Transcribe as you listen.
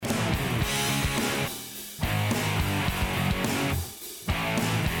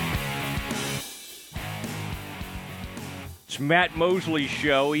It's Matt Mosley's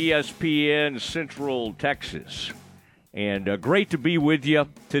show, ESPN Central Texas. And great to be with you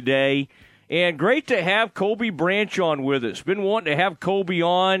today. And great to have Kolby Branch on with us. Been wanting to have Kolby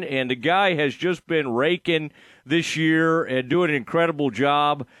on, and the guy has just been raking this year and doing an incredible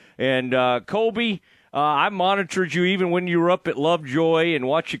job. And Kolby, I monitored you even when you were up at Lovejoy and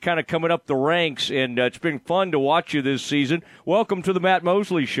watched you kind of coming up the ranks, and it's been fun to watch you this season. Welcome to the Matt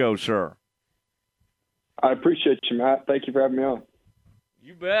Mosley Show, sir. I appreciate you, Matt. Thank you for having me on.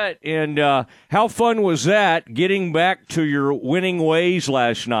 You bet. And how fun was that getting back to your winning ways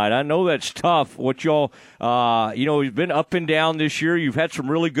last night? I know that's tough. What y'all, you've been up and down this year. You've had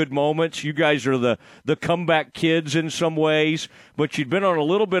some really good moments. You guys are the comeback kids in some ways, but you'd been on a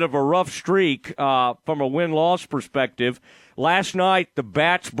little bit of a rough streak from a win-loss perspective. Last night, the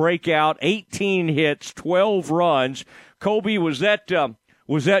Bats break out, 18 hits, 12 runs. Kolby, was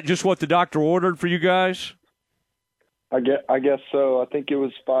that just what the doctor ordered for you guys? I guess so. I think it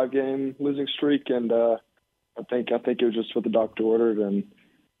was 5-game losing streak, and I think it was just what the doctor ordered, and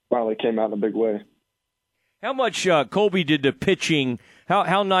finally came out in a big way. How much, Kolby, did the pitching?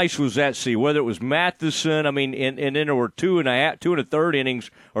 How nice was that? See, whether it was Matheson, and then there were 2 2/3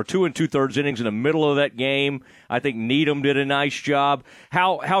 innings or 2 2/3 innings in the middle of that game. I think Needham did a nice job.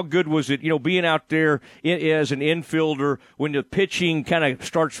 How good was it? Being out there as an infielder when the pitching kind of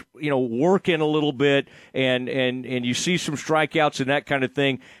starts, working a little bit, and you see some strikeouts and that kind of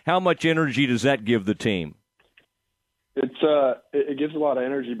thing. How much energy does that give the team? It gives a lot of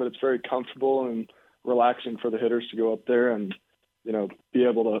energy, but it's very comfortable and relaxing for the hitters to go up there and be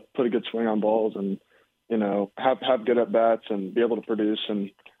able to put a good swing on balls and, have good at-bats and be able to produce and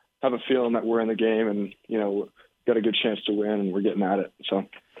have a feeling that we're in the game and, got a good chance to win and we're getting at it. So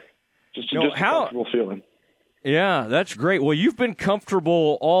just a comfortable feeling. Yeah, that's great. Well, you've been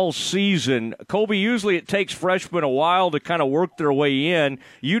comfortable all season. Kolby, usually it takes freshmen a while to kind of work their way in.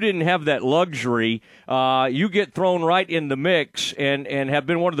 You didn't have that luxury. You get thrown right in the mix and have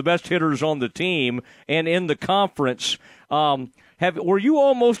been one of the best hitters on the team and in the conference. Were you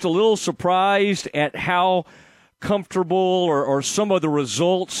almost a little surprised at how comfortable or some of the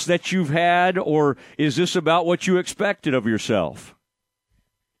results that you've had, or is this about what you expected of yourself?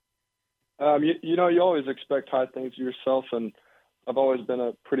 You always expect high things of yourself, and I've always been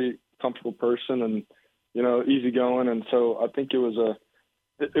a pretty comfortable person and, easygoing. And so I think it was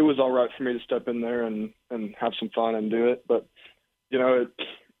all right for me to step in there and have some fun and do it. But,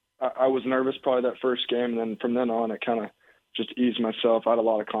 I was nervous probably that first game. And then from then on, it kind of just eased myself. I had a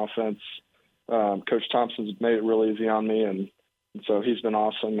lot of confidence. Coach Thompson's made it real easy on me. And so he's been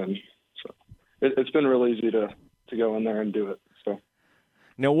awesome. And so it's been real easy to go in there and do it. So.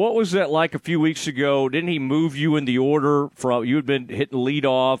 Now, what was that like a few weeks ago? Didn't he move you in the order from you had been hitting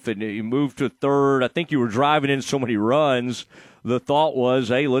leadoff and you moved to third? I think you were driving in so many runs. The thought was,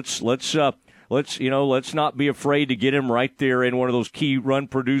 hey, let's not be afraid to get him right there in one of those key run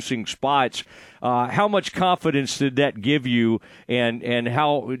producing spots. How much confidence did that give you, and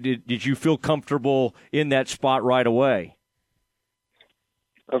how did you feel comfortable in that spot right away?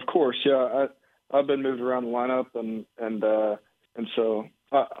 Of course, yeah. I've been moved around the lineup, and so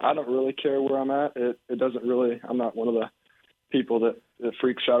I don't really care where I'm at. It doesn't really. I'm not one of the people that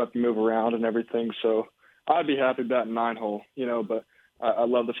freaks out if you move around and everything. So I'd be happy batting 9-hole, But I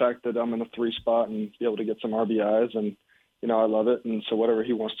love the fact that I'm in the 3 spot and be able to get some RBIs, and I love it. And so whatever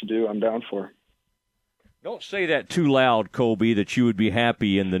he wants to do, I'm down for. Don't say that too loud, Kolby, that you would be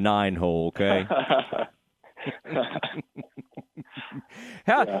happy in the 9-hole. Okay.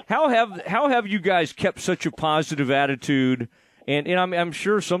 How have you guys kept such a positive attitude? And I'm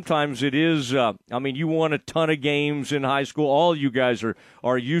sure sometimes it is. You won a ton of games in high school. All you guys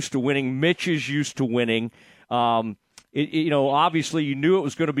are used to winning. Mitch is used to winning. Obviously you knew it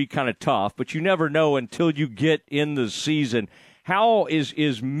was going to be kind of tough, but you never know until you get in the season. How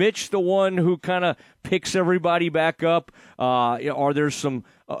is Mitch the one who kind of picks everybody back up? Are there some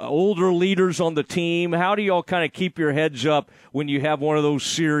older leaders on the team? How do y'all kind of keep your heads up when you have one of those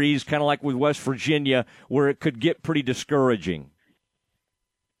series, kind of like with West Virginia, where it could get pretty discouraging?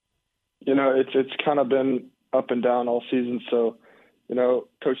 It's kind of been up and down all season. So,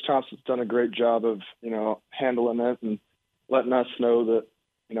 Coach Thompson's done a great job of, handling it and letting us know that,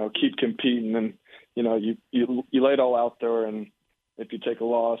 keep competing and, you lay it all out there, and if you take a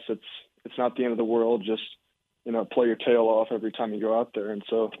loss, it's not the end of the world. Just, play your tail off every time you go out there. And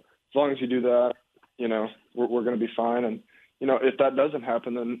so as long as you do that, we're going to be fine. And, if that doesn't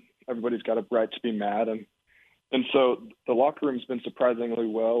happen, then everybody's got a right to be mad. And so the locker room's been surprisingly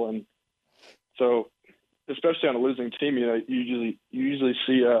well. And so especially on a losing team, you usually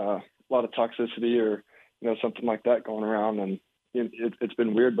see a lot of toxicity or, something like that going around, and it's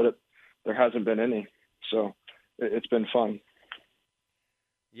been weird, but there hasn't been any. So it's been fun.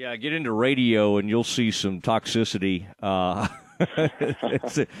 Yeah, get into radio and you'll see some toxicity.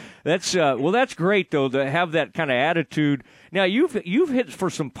 That's great though to have that kind of attitude. Now you've hit for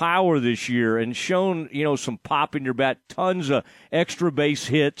some power this year and shown some pop in your bat, tons of extra base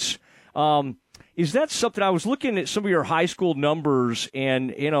hits. Is that something? I was looking at some of your high school numbers,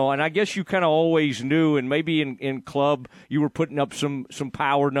 and I guess you kind of always knew, and maybe in club you were putting up some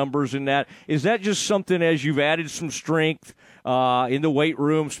power numbers in that. Is that just something as you've added some strength in the weight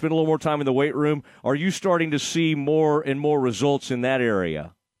room, spend a little more time in the weight room? Are you starting to see more and more results in that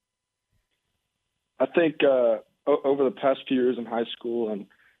area? I think over the past few years in high school, and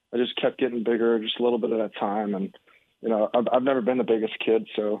I just kept getting bigger, just a little bit at a time, and I've never been the biggest kid,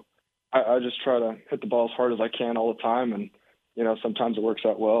 so I just try to hit the ball as hard as I can all the time, and sometimes it works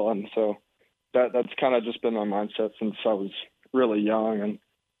out well, and so that's kind of just been my mindset since I was really young,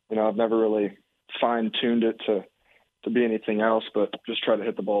 and I've never really fine-tuned it to be anything else, but just try to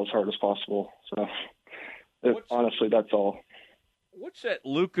hit the ball as hard as possible. So honestly, that's all. What's that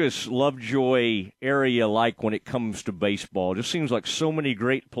Lucas Lovejoy area like when it comes to baseball? It just seems like so many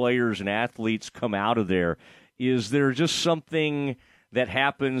great players and athletes come out of there. Is there just something that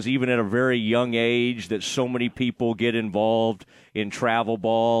happens even at a very young age that so many people get involved in travel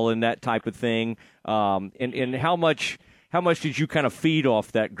ball and that type of thing? And how much did you kind of feed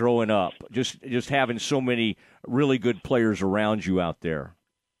off that growing up, just having so many really good players around you out there?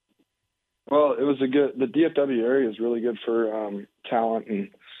 Well, the DFW area is really good for talent and,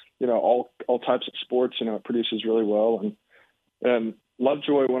 all types of sports. It produces really well. And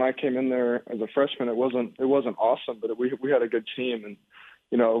Lovejoy, when I came in there as a freshman, it wasn't awesome, but we had a good team. And,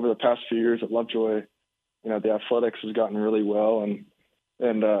 over the past few years at Lovejoy, the athletics has gotten really well.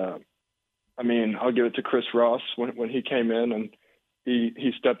 And I mean, I'll give it to Chris Ross when he came in and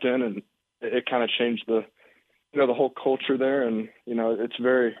he stepped in, and it kind of changed the whole culture there. And,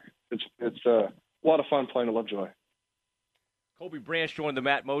 it's a lot of fun playing at Lovejoy. Kolby Branch joined the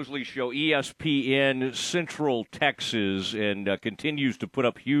Matt Mosley Show, ESPN Central Texas, and continues to put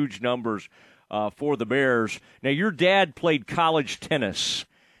up huge numbers for the Bears. Now, your dad played college tennis.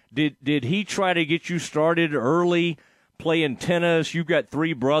 Did he try to get you started early playing tennis? You've got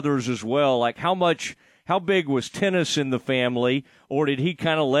three brothers as well. Like, how big was tennis in the family, or did he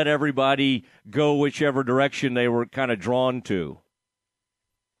kind of let everybody go whichever direction they were kind of drawn to?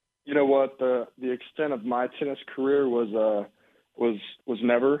 You know what? The extent of my tennis career was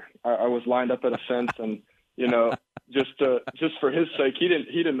never. I was lined up at a fence, and just for his sake, he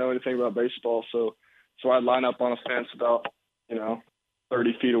didn't know anything about baseball, so I'd line up on a fence about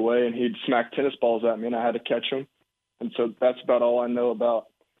 30 feet away, and he'd smack tennis balls at me, and I had to catch them. And so that's about all I know about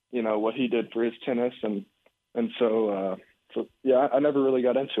what he did for his tennis, and so yeah, I never really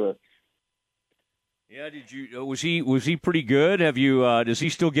got into it. Yeah, was he pretty good? Have you does he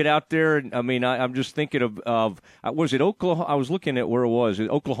still get out there? I mean, I'm just thinking of was it Oklahoma? I was looking at where it was.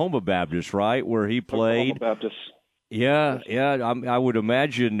 Oklahoma Baptist, right, where he played. Oklahoma Baptist. Yeah. I would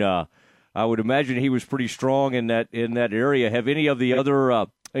imagine he was pretty strong in that area. Have any of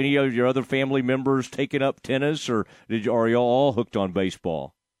your other family members taken up tennis, or are you all hooked on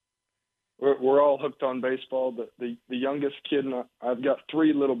baseball? We're all hooked on baseball. But the youngest kid, I've got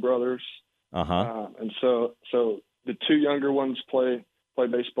three little brothers. And so the two younger ones play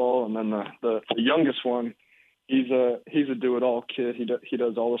baseball, and then the youngest one, he's a do-it-all kid. He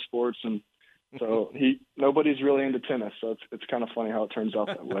does all the sports, and so nobody's really into tennis. So it's kind of funny how it turns out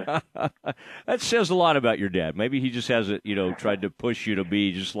that way. That says a lot about your dad. Maybe he just hasn't tried to push you to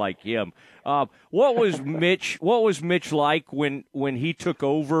be just like him. What was Mitch like when he took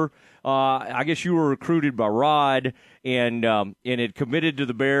over? I guess you were recruited by Rod and had committed to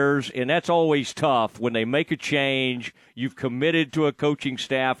the Bears, and that's always tough when they make a change. You've committed to a coaching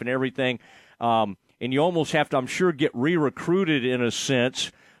staff and everything, and you almost have to, I'm sure, get re-recruited in a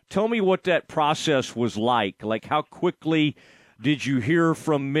sense. Tell me what that process was like. Like, how quickly did you hear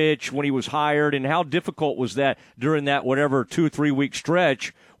from Mitch when he was hired, and how difficult was that during that 2 or 3 week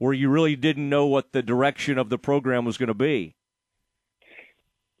stretch where you really didn't know what the direction of the program was going to be?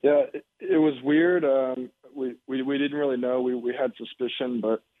 Yeah, it was weird. We didn't really know. We had suspicion,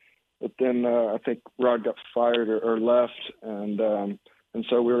 but then I think Rod got fired or left, and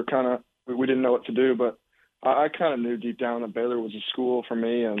so we didn't know what to do. But I kind of knew deep down that Baylor was a school for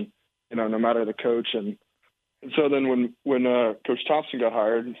me, and no matter the coach. And so then when Coach Thompson got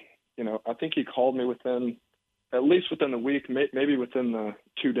hired, I think he called me within the week, maybe within the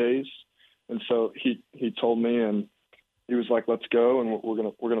 2 days. And so he told me, and he was like, "Let's go, and we're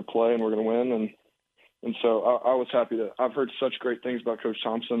gonna play, and we're gonna win." And so I was happy that I've heard such great things about Coach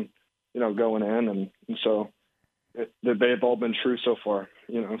Thompson, going in. And so they've all been true so far,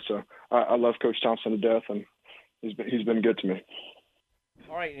 so I love Coach Thompson to death, and he's been good to me.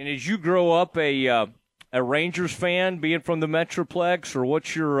 All right. And as you grow up a Rangers fan, being from the Metroplex, or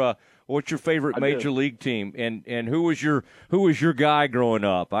what's your favorite major league team? And who was your guy growing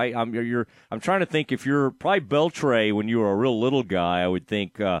up? I'm trying to think. If you're probably Beltray when you were a real little guy, I would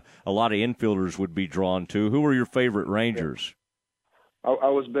think a lot of infielders would be drawn to. Who were your favorite Rangers? I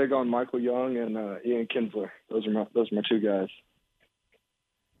was big on Michael Young and Ian Kinsler. Those are my two guys.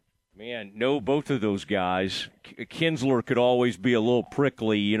 Man, no, both of those guys. Kinsler could always be a little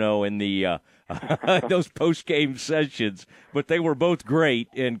prickly, in the those post-game sessions, but they were both great.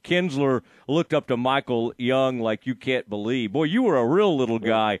 And Kinsler looked up to Michael Young like you can't believe. Boy, you were a real little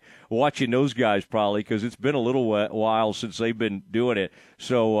guy watching those guys, probably, because it's been a little while since they've been doing it.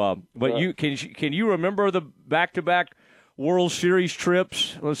 So, but you can you remember the back-to-back World Series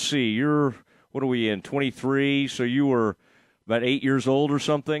trips? Let's see. What are we in? 23. So you were about 8 years old or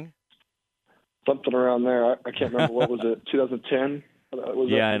something. Something around there. I can't remember. What was it? 2010.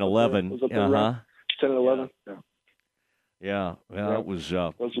 And 11. Was it 10 and 11? Yeah. That was.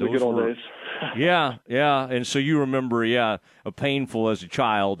 Those were the good old days. Yeah. And so you remember, a painful as a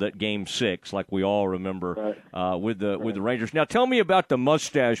child that Game 6, like we all remember, with the Rangers. Now, tell me about the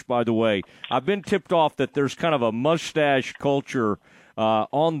mustache. By the way, I've been tipped off that there's kind of a mustache culture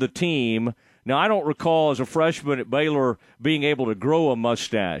on the team. Now, I don't recall as a freshman at Baylor being able to grow a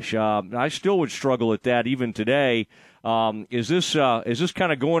mustache. I still would struggle at that even today. Is this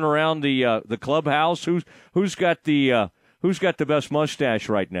kind of going around the clubhouse? Who's got the best mustache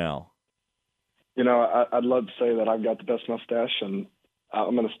right now? I'd love to say that I've got the best mustache, and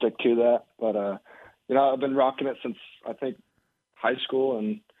I'm going to stick to that. But I've been rocking it since I think high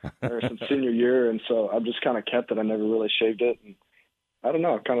school or since senior year, and so I've just kind of kept it. I never really shaved it. And I don't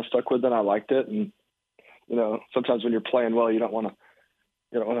know. I kind of stuck with it. I liked it, and sometimes when you're playing well, you don't want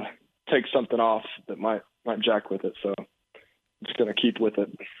to take something off that might jack with it. So I'm just gonna keep with it.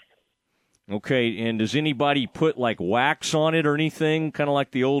 Okay. And does anybody put like wax on it or anything, kind of like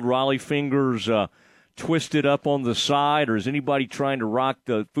the old Raleigh fingers, twisted up on the side, or is anybody trying to rock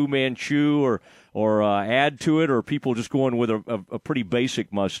the Fu Manchu or add to it, or are people just going with a pretty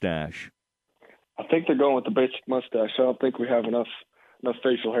basic mustache? I think they're going with the basic mustache. I don't think we have enough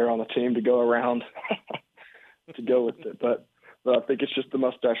facial hair on the team to go around to go with it. But I think it's just the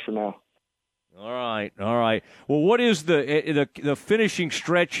mustache for now. All right. Well, what is the finishing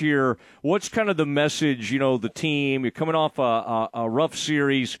stretch here? What's kind of the message, the team? You're coming off a rough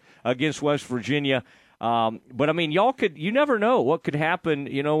series against West Virginia. But, I mean, you never know what could happen,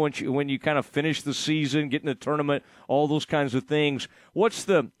 when you kind of finish the season, get in the tournament, all those kinds of things. What's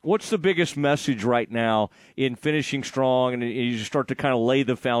the biggest message right now in finishing strong, and you start to kind of lay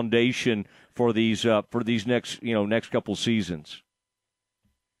the foundation for these next couple seasons?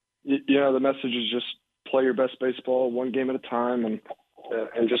 The message is just play your best baseball one game at a time, and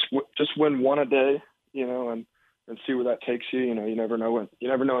just win one a day, and see where that takes you. You never know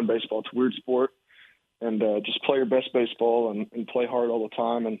in baseball. It's a weird sport. And just play your best baseball and play hard all the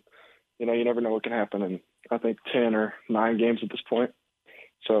time. And, you never know what can happen in, I think, 10 or 9 games at this point.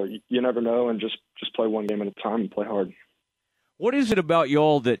 So you never know, and just play one game at a time and play hard. What is it about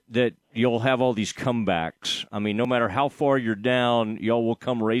y'all that y'all have all these comebacks? I mean, no matter how far you're down, y'all will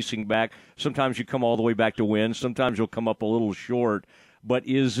come racing back. Sometimes you come all the way back to win. Sometimes you'll come up a little short. But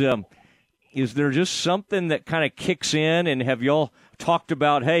is there just something that kind of kicks in, and have y'all talked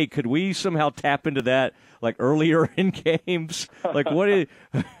about, hey, could we somehow tap into that like earlier in games? Like what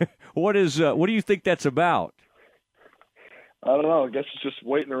do you think that's about? I don't know. I guess it's just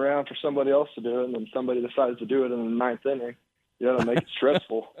waiting around for somebody else to do it, and then somebody decides to do it in the 9th inning. To make it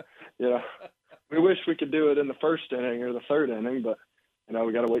stressful. We wish we could do it in the 1st inning or the 3rd inning, but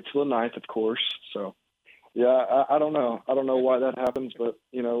we got to wait till the 9th, of course. So I don't know. I don't know why that happens, but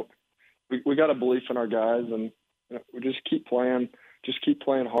we got a belief in our guys, and we just keep playing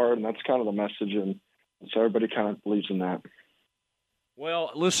hard, and that's kind of the message, and so everybody kind of believes in that.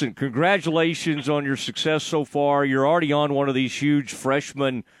 Well, listen, congratulations on your success so far. You're already on one of these huge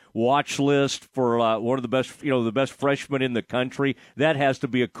freshman watch lists for one of the best freshmen in the country. That has to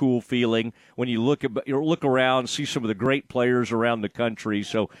be a cool feeling when you look around, see some of the great players around the country.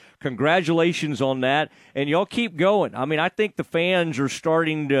 So congratulations on that, and y'all keep going. I mean, I think the fans are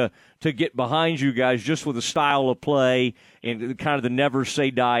starting to get behind you guys just with the style of play and kind of the never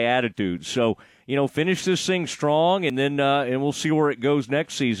say die attitude. So, finish this thing strong, and then and we'll see where it goes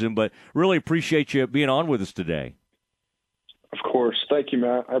next season. But really appreciate you being on with us today. Of course. Thank you,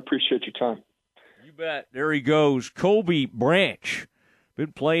 Matt. I appreciate your time. You bet. There he goes. Kolby Branch.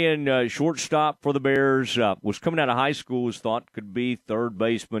 Been playing shortstop for the Bears. Was coming out of high school, was thought could be third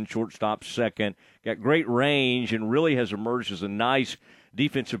baseman, shortstop second. Got great range and really has emerged as a nice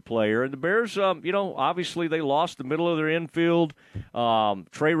defensive player. And the Bears, obviously they lost the middle of their infield.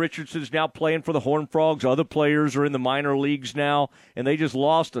 Trey Richardson's now playing for the Horned Frogs. Other players are in the minor leagues now, and they just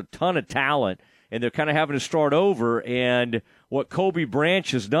lost a ton of talent. And they're kind of having to start over. And what Kolby Branch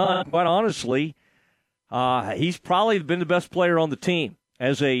has done, quite honestly, he's probably been the best player on the team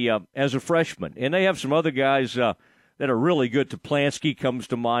as a freshman. And they have some other guys that are really good. Toplansky comes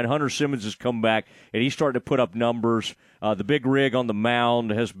to mind. Hunter Simmons has come back, and he's starting to put up numbers. The big rig on the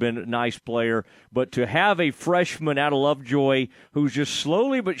mound has been a nice player. But to have a freshman out of Lovejoy who's just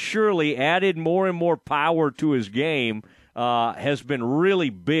slowly but surely added more and more power to his game has been really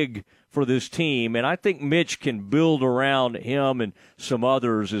big for this team. And I think Mitch can build around him and some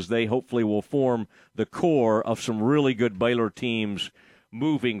others as they hopefully will form the core of some really good Baylor teams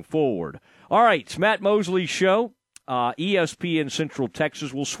moving forward. All right, it's Matt Mosley's show, ESPN Central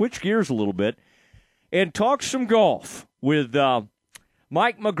Texas. We'll switch gears a little bit and talk some golf with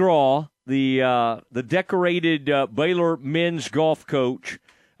Mike McGraw, the decorated Baylor men's golf coach.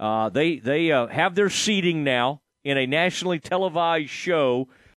 They have their seating now in a nationally televised show